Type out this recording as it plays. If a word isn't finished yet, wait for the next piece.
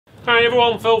Hi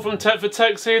everyone, Phil from Tech for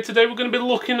Techs here. Today we're going to be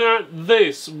looking at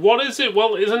this. What is it?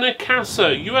 Well, it's an Akasa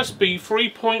USB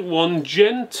 3.1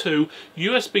 Gen 2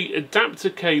 USB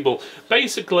adapter cable.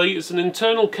 Basically, it's an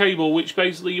internal cable which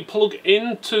basically you plug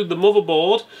into the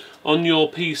motherboard on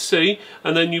your PC,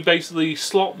 and then you basically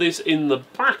slot this in the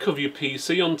back of your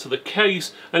PC onto the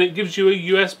case, and it gives you a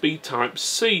USB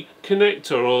Type-C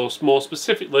connector, or more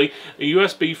specifically a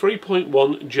USB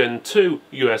 3.1 Gen 2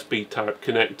 USB type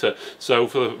connector, so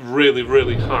for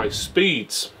really high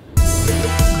speeds.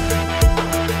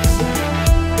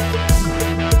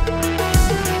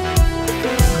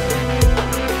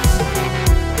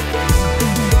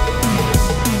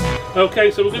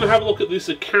 Okay, so we're going to have a look at this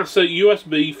Akasa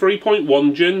USB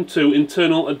 3.1 Gen 2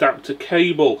 internal adapter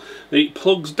cable. It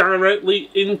plugs directly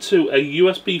into a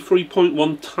USB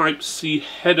 3.1 Type-C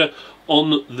header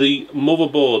on the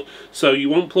motherboard. So you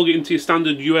won't plug it into your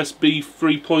standard USB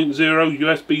 3.0,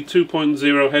 USB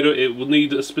 2.0 header. It will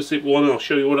need a specific one. I'll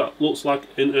show you what that looks like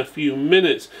in a few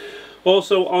minutes.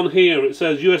 Also on here it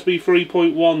says USB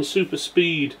 3.1 super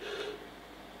speed,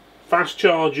 fast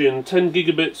charging, 10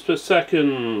 gigabits per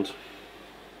second,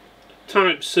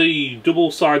 Type-C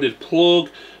double-sided plug.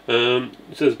 It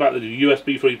says about the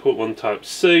USB 3.1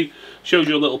 Type-C. Shows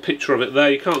you a little picture of it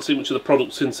there. You can't see much of the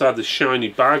products inside this shiny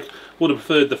bag. Would have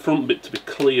preferred the front bit to be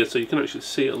clear so you can actually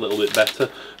see it a little bit better.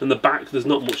 And the back, there's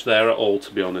not much there at all,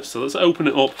 to be honest. So let's open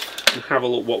it up and have a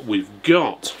look what we've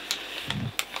got.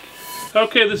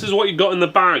 Okay, this is what you've got in the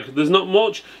bag. There's not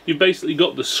much. You've basically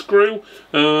got the screw,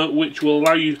 which will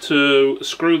allow you to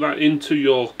screw that into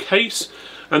your case.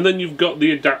 And then you've got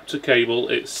the adapter cable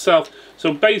itself.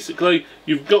 So basically,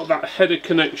 you've got that header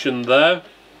connection there,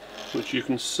 which you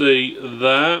can see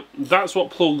there. That's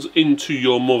what plugs into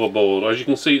your motherboard. As you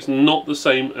can see, it's not the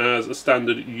same as a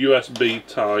standard USB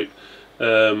Type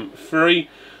 3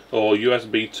 or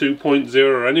USB 2.0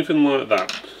 or anything like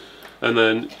that. And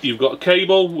then you've got a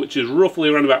cable which is roughly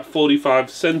around about 45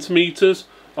 centimeters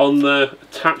on there,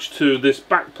 attached to this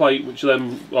back plate, which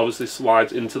then obviously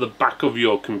slides into the back of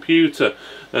your computer.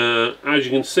 As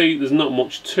you can see, there's not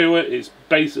much to it. It's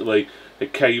basically a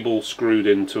cable screwed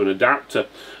into an adapter.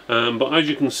 But as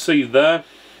you can see there,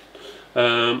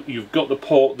 you've got the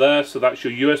port there, so that's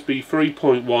your USB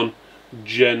 3.1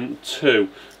 Gen 2.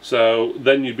 So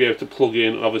then you'd be able to plug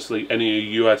in obviously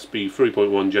any USB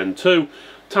 3.1 Gen 2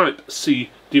 Type-C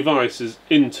devices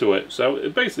into it. So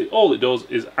basically all it does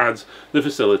is adds the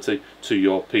facility to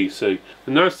your PC.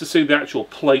 And nice to see the actual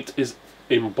plate is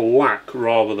in black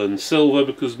rather than silver,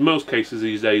 because most cases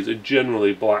these days are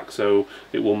generally black, so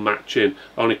it will match in.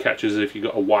 Only catches if you've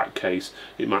got a white case,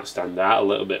 it might stand out a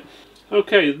little bit.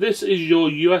 Okay, this is your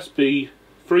USB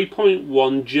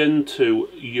 3.1 Gen 2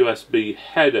 USB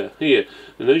header here,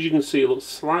 and as you can see, it looks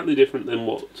slightly different than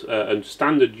what a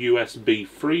standard USB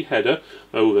 3 header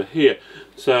over here.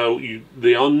 So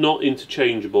they are not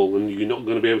interchangeable, and you're not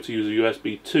going to be able to use a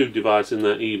USB 2 device in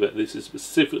there either. This is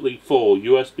specifically for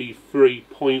USB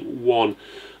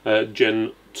 3.1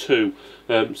 Gen 2.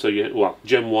 So well,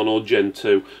 Gen 1 or Gen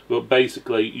 2, but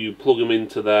basically you plug them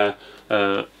into there,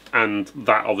 and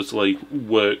that obviously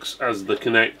works as the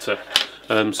connector.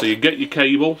 So you get your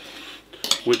cable,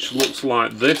 which looks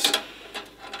like this.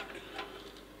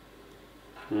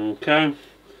 Okay,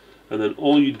 and then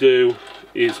all you do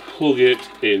is plug it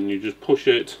in. You just push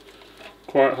it,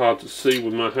 quite hard to see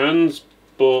with my hands,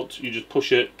 but you just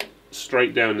push it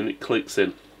straight down and it clicks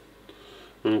in.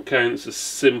 Okay, and it's as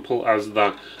simple as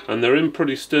that. And they're in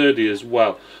pretty sturdy as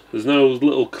well. There's no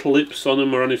little clips on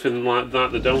them or anything like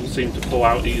that. They don't seem to pull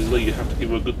out easily. You have to give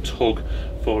them a good tug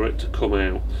for it to come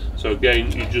out. So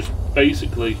again, you just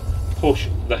basically push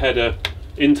the header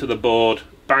into the board,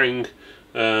 bang,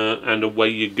 and away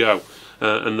you go.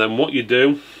 And then what you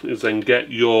do is then get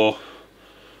your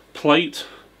plate,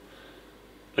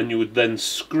 and you would then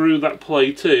screw that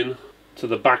plate in to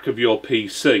the back of your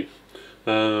PC.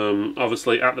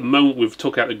 Obviously at the moment we've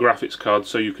took out the graphics card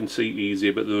so you can see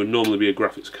easier, but there would normally be a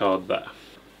graphics card there.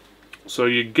 So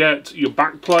you get your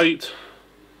back plate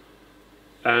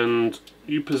and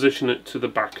you position it to the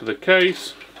back of the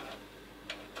case,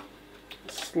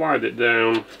 slide it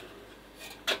down.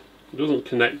 It doesn't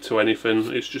connect to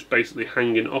anything, it's just basically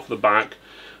hanging off the back,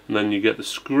 and then you get the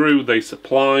screw they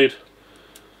supplied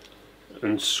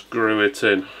and screw it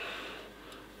in.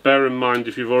 Bear in mind,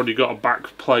 if you've already got a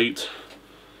back plate,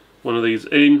 one of these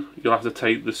in, you'll have to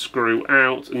take the screw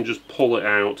out and just pull it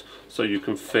out so you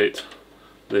can fit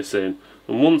this in.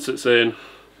 And once it's in,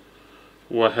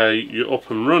 well, hey, you're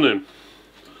up and running.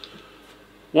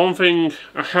 One thing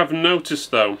I have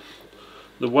noticed though,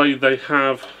 the way they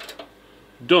have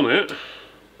done it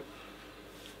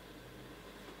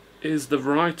is the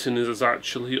writing is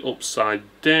actually upside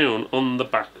down on the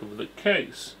back of the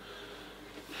case.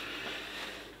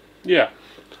 Yeah,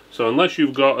 so unless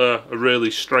you've got a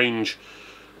really strange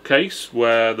case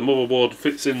where the motherboard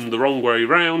fits in the wrong way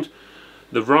round,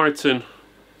 the writing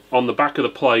on the back of the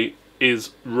plate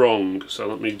is wrong. So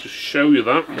let me just show you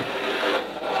that. So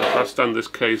if I stand this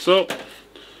case up,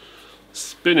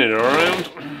 spin it around,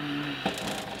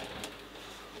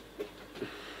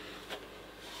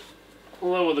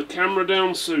 lower the camera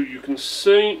down so you can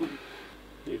see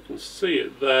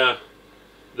it there.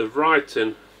 The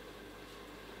writing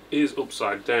is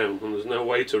upside down and there's no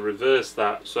way to reverse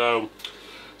that. So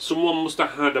someone must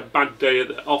have had a bad day at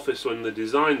the office when they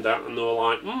designed that, and they were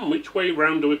like, which way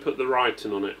round do we put the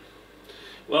writing on it?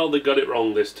 Well, they got it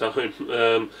wrong this time.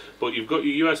 But you've got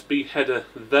your USB header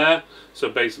there, so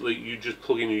basically you just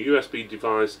plug in your USB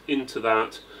device into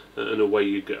that and away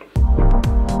you go.